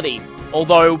useless ability.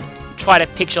 Although... Try to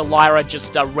picture Lyra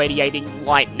just radiating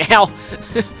light now.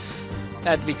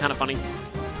 That'd be kind of funny.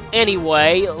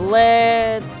 Anyway,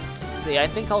 let's see. I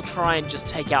think I'll try and just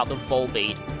take out the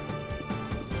Volbeat.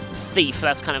 Thief,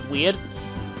 that's kind of weird.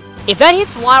 If that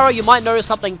hits Lyra, you might notice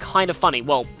something kind of funny.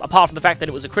 Well, apart from the fact that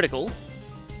it was a critical.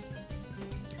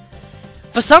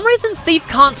 For some reason, Thief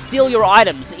can't steal your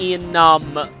items in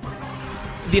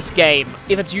this game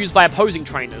if it's used by opposing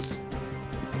trainers.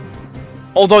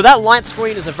 Although that light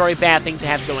screen is a very bad thing to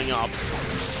have going up,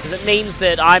 because it means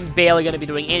that I'm barely going to be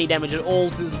doing any damage at all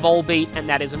to this Volbeat, and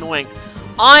that is annoying.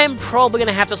 I'm probably going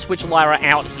to have to switch Lyra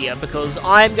out here, because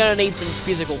I'm going to need some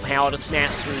physical power to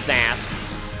smash through that.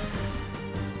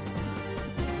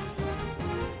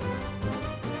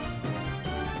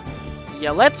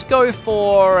 Yeah, let's go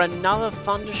for another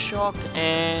Thundershock,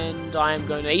 and I'm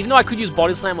going to... Even though I could use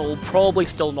Body Slam, it will probably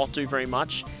still not do very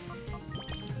much.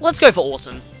 Let's go for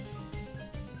Orson.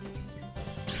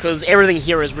 Because everything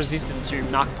here is resistant to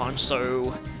Knuck Punch,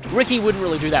 so Ricky wouldn't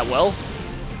really do that well.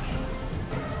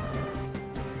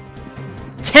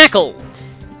 Tackle!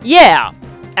 Yeah!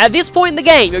 At this point in the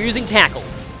game, you're using Tackle.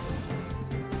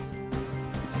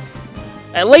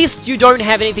 At least you don't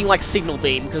have anything like Signal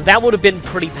Beam, because that would have been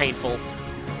pretty painful.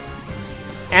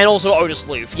 And also Otis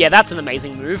Loof. Yeah, that's an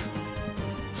amazing move.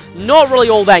 Not really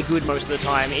all that good most of the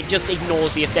time. It just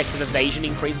ignores the effects of evasion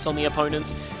increases on the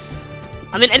opponents.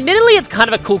 I mean, admittedly, it's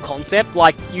kind of a cool concept,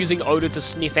 like using Oda to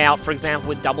sniff out, for example,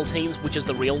 with double teams, which is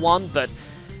the real one, but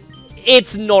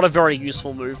it's not a very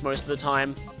useful move most of the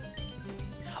time.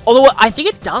 Although, I think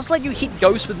it does let you hit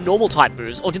ghosts with normal type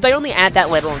moves, or did they only add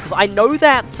that later on? Because I know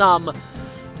that,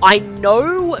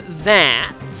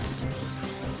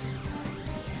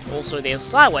 also there's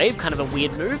Psywave, kind of a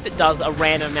weird move that does a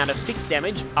random amount of fixed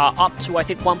damage, up to, I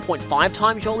think, 1.5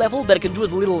 times your level, but it can do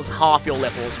as little as half your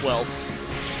level as well.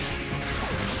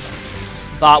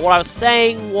 But what I was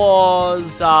saying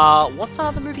was, what's that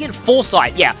other move again?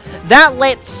 Foresight, yeah. That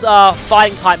lets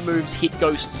fighting type moves hit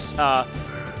ghosts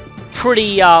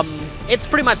it's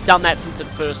pretty much done that since it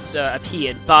first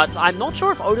appeared, but I'm not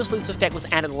sure if Otis Loof's effect was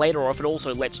added later or if it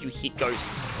also lets you hit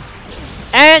ghosts.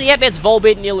 And yep, it's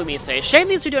Volbeat and Illumise. Shame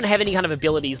these two don't have any kind of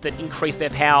abilities that increase their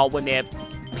power when they're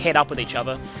paired up with each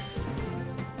other.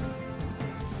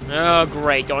 Oh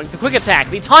great, going for Quick Attack,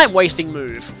 the time-wasting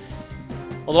move.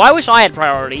 Although I wish I had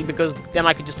priority, because then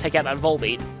I could just take out that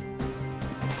Volbeat.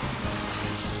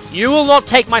 You will not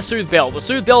take my Soothe Bell. The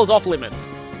Soothe Bell is off limits.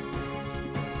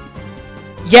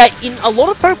 Yeah, in a lot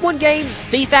of Pokemon games,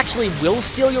 Thief actually will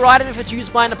steal your item if it's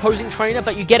used by an opposing trainer,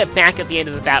 but you get it back at the end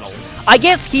of the battle. I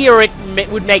guess here it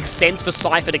would make sense for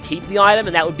Cipher to keep the item,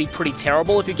 and that would be pretty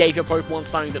terrible if you gave your Pokemon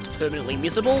something that's permanently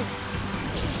missable.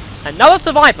 Another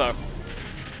Seviper.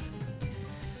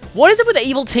 What is it with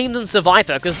Evil Teams and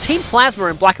Seviper? Because Team Plasma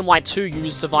and Black and White 2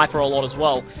 use Seviper a lot as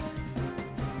well.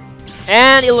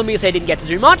 And Illumise didn't get to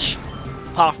do much,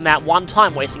 apart from that one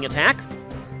time-wasting attack.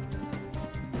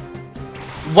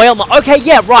 Whalmer. Okay,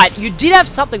 yeah, right. You did have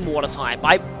something water type.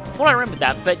 I thought I remembered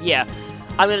that, but yeah.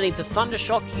 I'm going to need to Thunder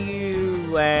Shock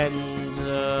you, and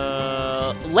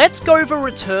let's go for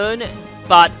Return,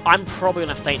 but I'm probably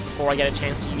going to faint before I get a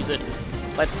chance to use it.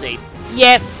 Let's see.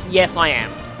 Yes, I am.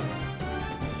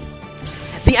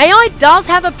 The AI does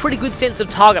have a pretty good sense of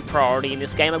target priority in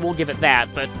this game, I will give it that,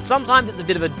 but sometimes it's a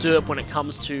bit of a derp when it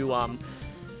comes to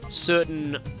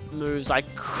certain moves. I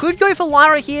could go for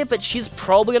Lyra here, but she's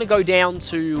probably going to go down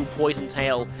to Poison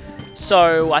Tail,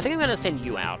 so I think I'm going to send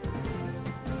you out.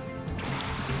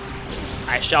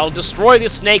 I shall destroy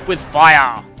this snake with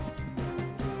fire!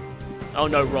 Oh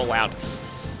no, roll out.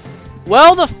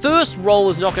 Well, the first roll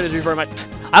is not going to do very much.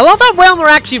 I love that Whalmer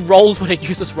actually rolls when it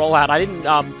uses rollout.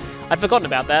 I'd forgotten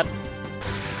about that.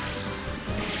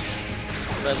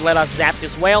 Let us zap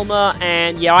this Whalmer,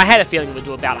 and yeah, I had a feeling it would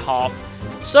do about half.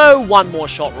 So, one more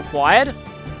shot required.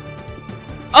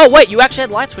 Oh, wait, you actually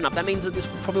had Light Swing up. That means that this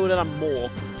probably would have done more.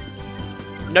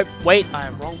 Nope, wait, I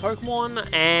have wrong Pokemon,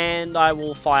 and I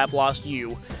will Fire Blast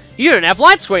you. You don't have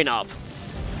Light Screen up!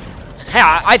 Hey,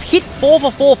 I've hit 4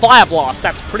 for 4 Fire Blast.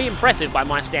 That's pretty impressive by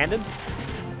my standards.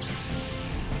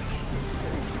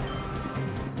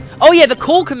 Oh yeah, the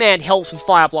Call command helps with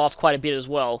Fire Blast quite a bit as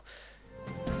well.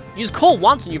 Use Call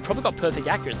once and you've probably got perfect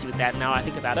accuracy with that now I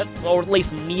think about it. Or at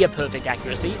least near perfect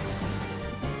accuracy.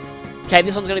 Okay,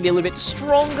 this one's going to be a little bit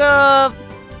stronger.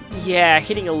 Yeah,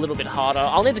 hitting a little bit harder.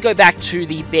 I'll need to go back to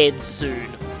the bed soon.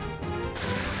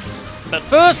 But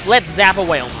first, let's zap a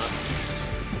Whalmer.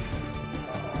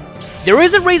 There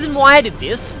is a reason why I did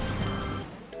this.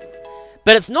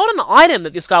 But it's not an item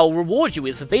that this guy will reward you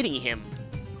with for beating him.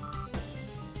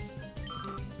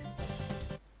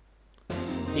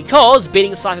 Because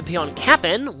beating Cipher P on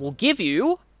Kapp'n will give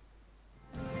you...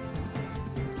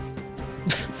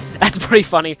 That's pretty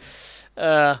funny.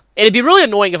 It'd be really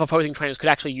annoying if opposing trainers could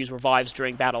actually use revives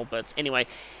during battle, but anyway.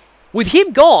 With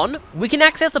him gone, we can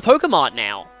access the Pokemart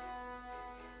now.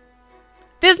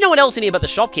 There's no one else in here but the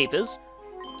shopkeepers.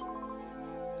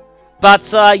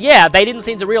 But, yeah, they didn't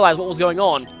seem to realize what was going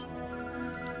on.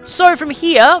 So, from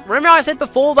here, remember I said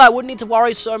before that I wouldn't need to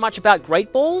worry so much about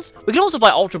Great Balls? We can also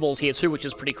buy Ultra Balls here too, which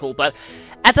is pretty cool, but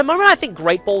at the moment I think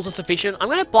Great Balls are sufficient. I'm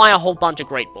going to buy a whole bunch of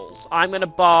Great Balls. I'm going to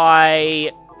buy...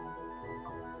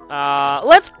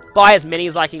 let's buy as many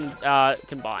as I can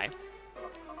buy.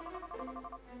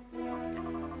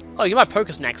 Oh, you can buy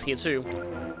Pokesnacks here too.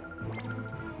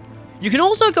 You can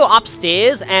also go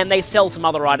upstairs and they sell some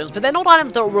other items, but they're not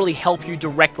items that will really help you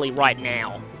directly right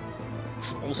now.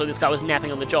 Also, this guy was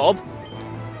napping on the job.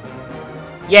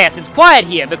 Yes, it's quiet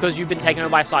here because you've been taken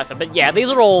over by Cipher, but yeah, these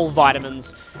are all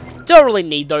vitamins. Don't really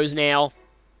need those now.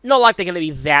 Not like they're going to be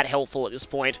that helpful at this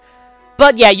point.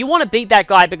 But yeah, you want to beat that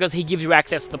guy because he gives you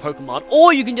access to the Pokemon,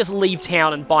 or you can just leave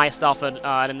town and buy stuff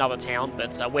at another town,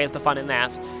 but where's the fun in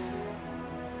that?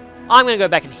 I'm going to go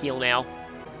back and heal now.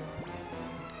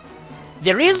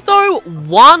 There is, though,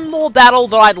 one more battle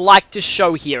that I'd like to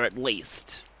show here, at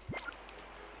least.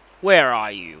 Where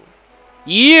are you?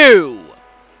 You!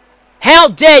 How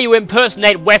dare you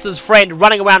impersonate Wes's friend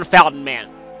running around Fountain Man?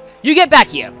 You get back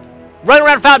here. Running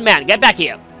around Fountain Man, get back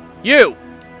here. You!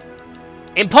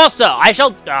 Imposter! I shall...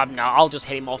 no, I'll just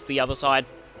hit him off the other side.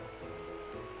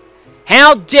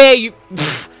 How dare you...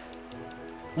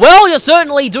 Well, you're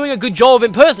certainly doing a good job of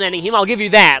impersonating him, I'll give you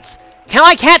that. Can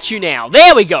I catch you now?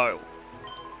 There we go!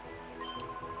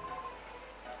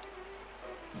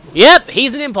 Yep,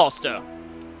 he's an imposter.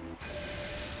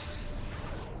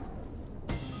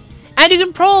 And you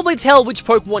can probably tell which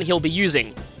Pokemon he'll be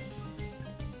using.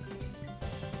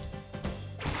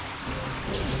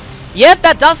 Yep,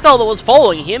 that Duskull that was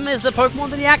following him is a Pokemon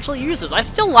that he actually uses. I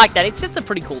still like that, it's just a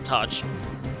pretty cool touch.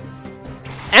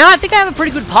 And I think I have a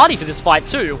pretty good party for this fight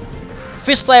too.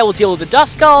 Fistlayer will deal with the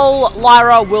Duskull,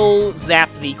 Lyra will zap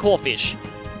the Corphish.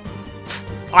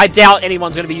 I doubt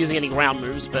anyone's going to be using any ground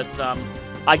moves, but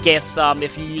I guess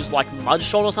if you use like Mud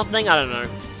Shot or something, I don't know.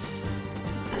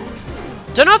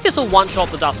 Don't know if this will one-shot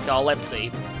the Duskull, let's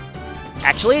see.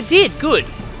 Actually, it did, good.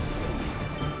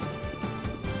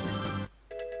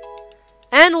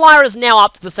 And Lyra's now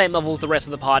up to the same level as the rest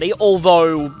of the party,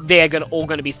 although they're all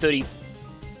going to be 30...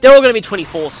 They're all going to be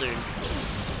 24 soon.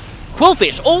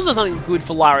 Quillfish, also something good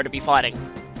for Lyra to be fighting.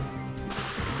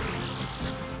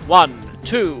 1,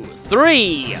 2,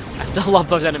 3! I still love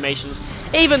those animations,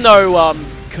 even though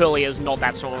Curly is not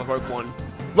that strong of a Pokemon.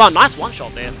 Wow, nice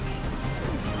one-shot there.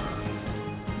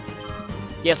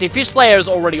 Yeah, see, Fishslayer is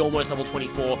already almost level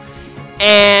 24,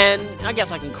 and I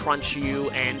guess I can Crunch you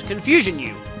and Confusion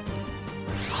you.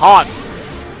 Hard.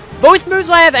 Both moves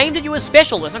I have aimed at you as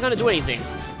special, that's not going to do anything.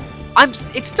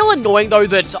 It's still annoying, though,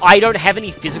 that I don't have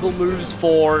any physical moves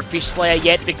for Fishslayer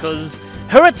yet, because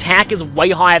her attack is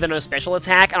way higher than her special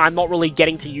attack, and I'm not really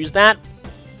getting to use that.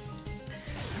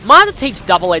 Might have to teach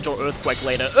Double Edge or Earthquake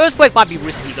later. Earthquake might be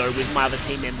risky, though, with my other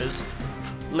team members.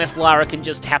 Unless Lyra can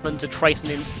just happen to trace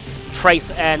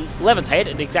and levitate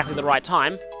at exactly the right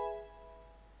time.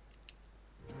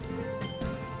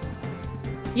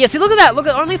 Yeah, see, look at that. Look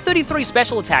at only 33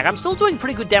 special attack. I'm still doing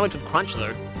pretty good damage with Crunch,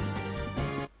 though.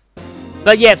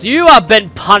 But yes, you have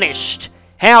been punished.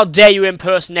 How dare you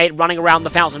impersonate running around the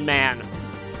Fountain Man?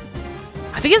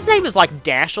 I think his name is like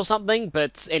Dash or something,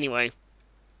 but anyway.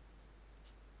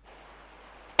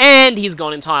 And he's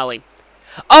gone entirely.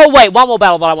 Oh wait, one more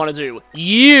battle that I want to do.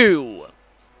 You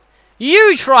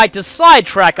tried to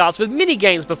sidetrack us with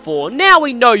minigames before. Now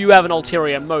we know you have an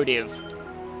ulterior motive.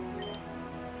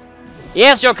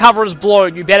 Yes, your cover is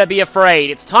blown. You better be afraid.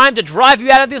 It's time to drive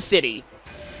you out of this city.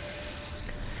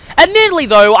 Admittedly,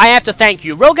 though, I have to thank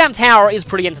you. Realgam Tower is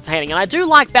pretty entertaining, and I do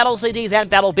like Battle CDs and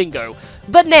Battle Bingo.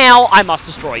 But now, I must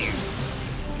destroy you.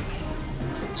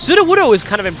 Sudowoodo is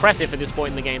kind of impressive at this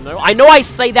point in the game, though. I know I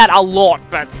say that a lot,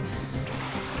 but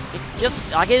it's just,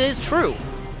 like, it is true.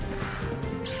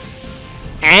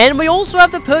 And we also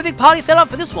have the perfect party set up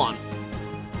for this one.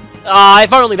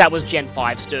 If only that was Gen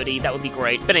 5 sturdy, that would be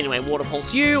great. But anyway, Water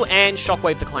Pulse you, and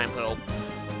Shockwave the Clamperl.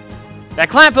 That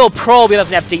Clamperl probably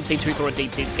doesn't have Deep Sea Tooth or a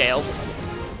Deep Sea Scale.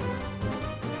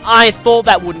 I thought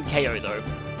that wouldn't KO, though.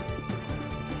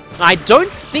 I don't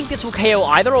think this will KO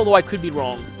either, although I could be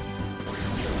wrong.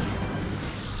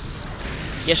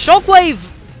 Yeah,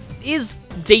 Shockwave is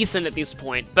decent at this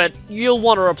point, but you'll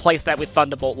want to replace that with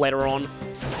Thunderbolt later on.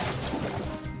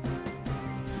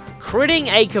 Critting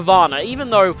a Kavana, even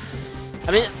though,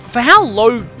 I mean, for how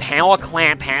low power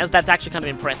Clamp has, that's actually kind of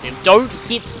impressive. Don't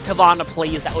hit Kavana,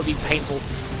 please, that would be painful.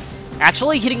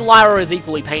 Actually, hitting Lyra is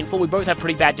equally painful. We both have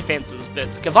pretty bad defenses, but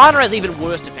Kavana has even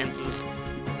worse defenses.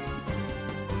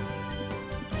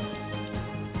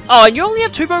 Oh, and you only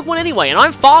have 2 Pokemon anyway, and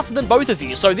I'm faster than both of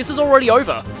you, so this is already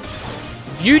over.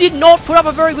 You did not put up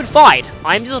a very good fight.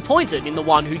 I am disappointed in the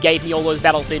one who gave me all those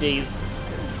battle CDs.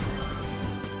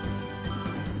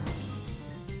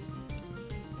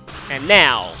 And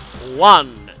now,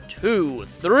 1, 2,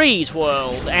 3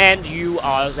 twirls, and you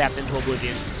are zapped into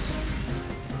oblivion.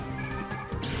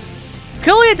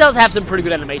 Kirlia does have some pretty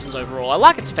good animations overall. I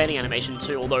like its fainting animation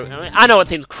too, although I know it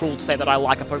seems cruel to say that I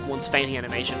like a Pokemon's fainting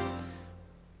animation.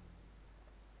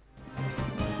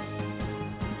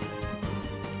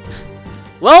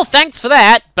 Well, thanks for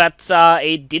that, but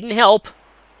it didn't help.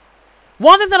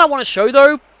 One thing that I want to show,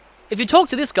 though, if you talk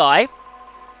to this guy,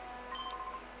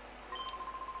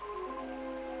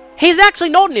 he's actually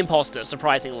not an imposter,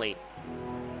 surprisingly.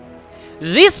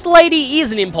 This lady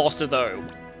is an imposter, though.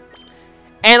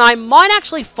 And I might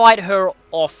actually fight her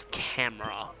off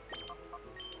camera.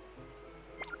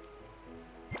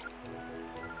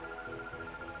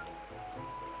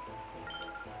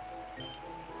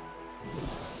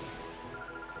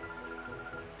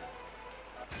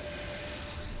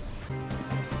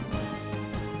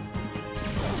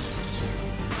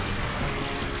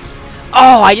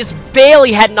 Oh, I just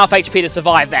barely had enough HP to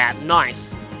survive that.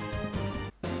 Nice.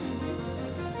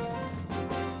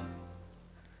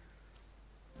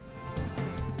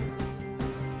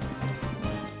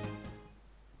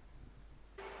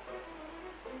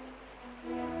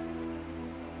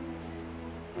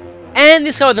 And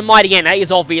this guy with the Mighty Enna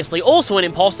is obviously also an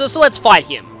imposter, so let's fight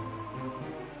him.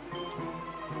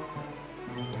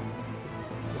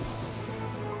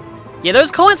 Yeah,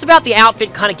 those comments about the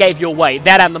outfit kind of gave you away.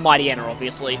 That and the Mighty Enna,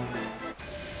 obviously.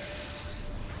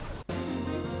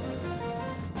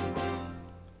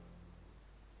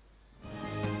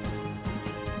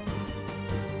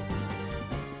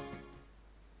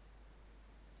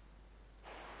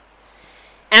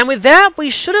 And with that,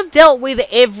 we should have dealt with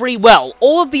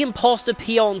all of the imposter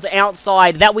peons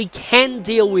outside that we can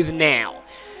deal with now.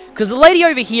 Because the lady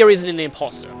over here isn't an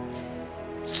imposter.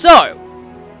 So,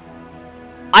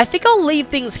 I think I'll leave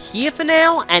things here for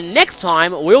now, and next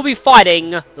time we'll be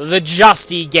fighting the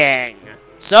Justy Gang.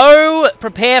 So,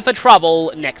 prepare for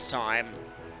trouble next time.